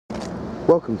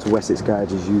Welcome to Wessex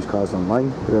Garage's Used Cars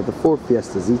Online. We have the Ford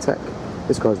Fiesta Zetec.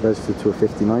 This car is registered to a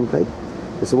 59 plate.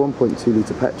 It's a 1.2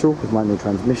 litre petrol with manual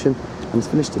transmission and it's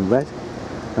finished in red.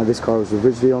 Now this car was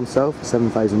originally on sale for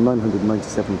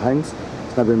 £7,997.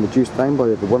 It's now been reduced down by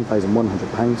over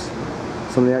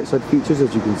 £1,100. Some of the outside features,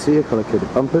 as you can see, are colour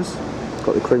coded bumpers. It's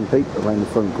got the chrome plate around the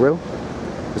front grille.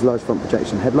 There's large front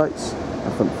projection headlights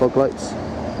and front fog lights.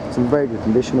 It's in very good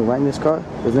condition around this car.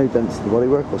 There's no dents to the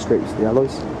bodywork or scrapes to the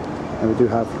alloys. And we do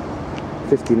have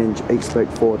 15-inch 8-spoke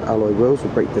Ford alloy wheels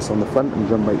with brake discs on the front and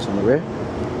drum brakes on the rear.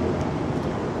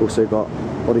 Also got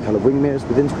body colour wing mirrors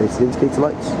with integrated indicator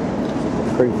lights.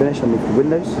 Chrome finish underneath the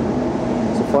windows.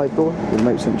 It's a 5-door with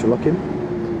remote central locking.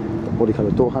 Got body colour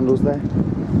door handles there.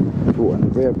 If you walk in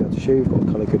the rear, I'll be able to show you. Got a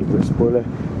colour coded rear spoiler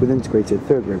with integrated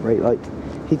third rear brake light,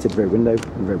 heated rear window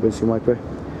and rear windscreen wiper.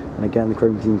 And again, the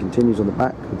chrome theme continues on the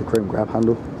back with the chrome grab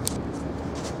handle.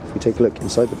 If we take a look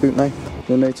inside the boot now,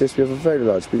 you'll notice we have a very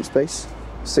large boot space,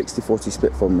 60-40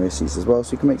 split foam rear seats as well,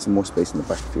 so you can make some more space in the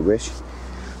back if you wish.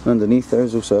 And underneath there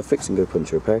is also a fix and go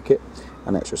punch repair kit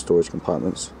and extra storage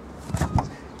compartments.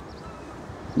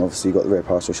 And obviously you've got the rear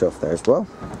parcel shelf there as well.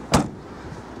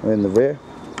 And in the rear,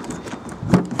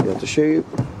 I'll be able to show you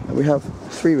that we have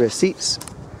 3 rear seats,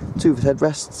 2 with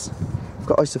headrests. We've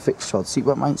got ISOFIX child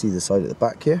seatbelt mounts either side at the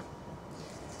back here.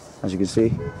 As you can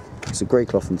see, it's a grey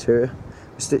cloth interior.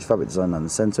 Stitch fabric design down the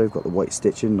centre. We've got the white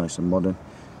stitching, nice and modern.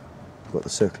 We've got the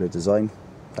circular design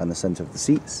down the centre of the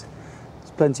seats. There's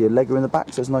plenty of legroom in the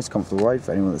back, so it's a nice comfortable ride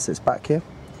for anyone that sits back here.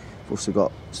 We've also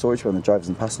got storage on the driver's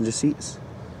and passenger seats.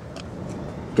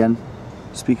 Again,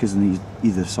 speakers in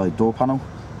either side door panel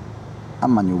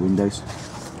and manual windows.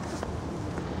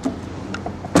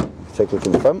 Take a look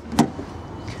in the front.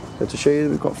 So to show you,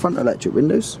 we've got front electric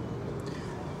windows,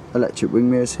 electric wing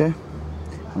mirrors here,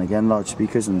 and again large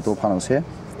speakers and door panels here.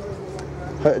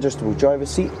 Height adjustable driver's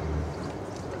seat.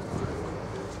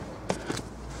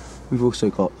 We've also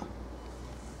got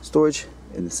storage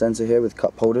in the centre here with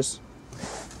cup holders.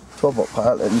 12-volt power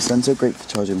outlet in the centre, great for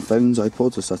charging phones,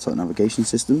 iPods or satellite navigation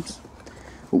systems.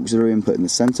 Auxiliary input in the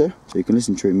centre, so you can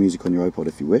listen to your music on your iPod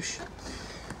if you wish.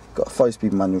 Got a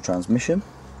 5-speed manual transmission.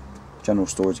 General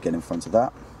storage again in front of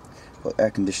that. Got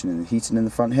air conditioning and heating in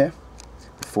the front here.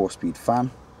 A 4-speed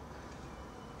fan.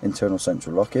 Internal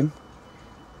central lock-in.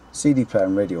 CD player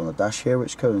and radio on the dash here,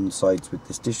 which coincides with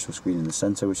this digital screen in the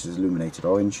centre, which is illuminated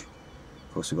orange.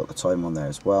 We've also got the time on there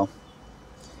as well.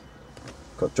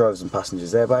 Got drivers and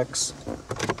passengers airbags.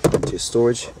 Plenty of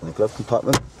storage in the glove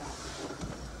compartment.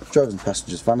 Drivers and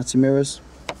passengers vanity mirrors.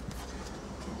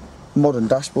 Modern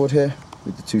dashboard here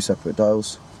with the 2 separate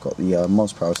dials. Got the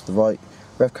miles per hour to the right,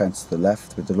 rev counter to the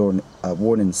left with the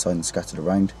warning signs scattered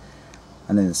around.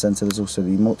 And in the centre there's also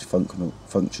the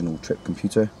multifunctional trip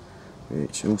computer,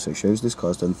 which also shows this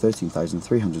car's done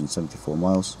 13,374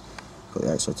 miles. Got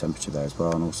the outside temperature there as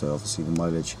well, and also obviously the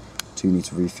mileage to need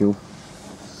to refuel,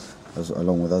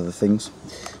 along with other things.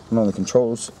 And on the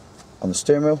controls on the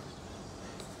steering wheel,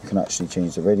 you can actually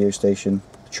change the radio station,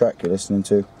 the track you're listening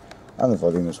to, and the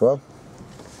volume as well.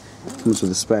 Also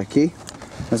the spare key.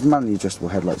 There's manually adjustable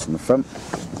headlights in the front.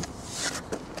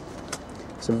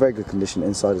 It's in very good condition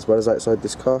inside as well as outside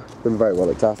this car. Been very well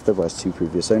looked after by its 2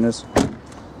 previous owners.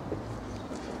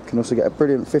 You can also get a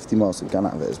brilliant 50 miles to the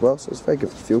gallon out of it as well, so it's very good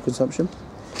for fuel consumption.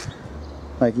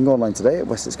 Now you can go online today at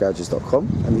wessexgarages.com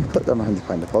and you can put down a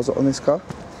 £100 deposit on this car.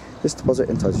 This deposit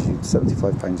entitles you to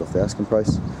 £75 off the asking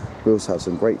price. We also have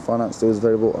some great finance deals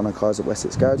available on our cars at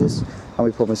Wessex Garages, and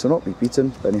we promise will not be beaten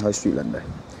by any high street lender.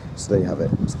 So there you have it,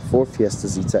 it's the Ford Fiesta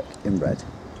Zetec in red.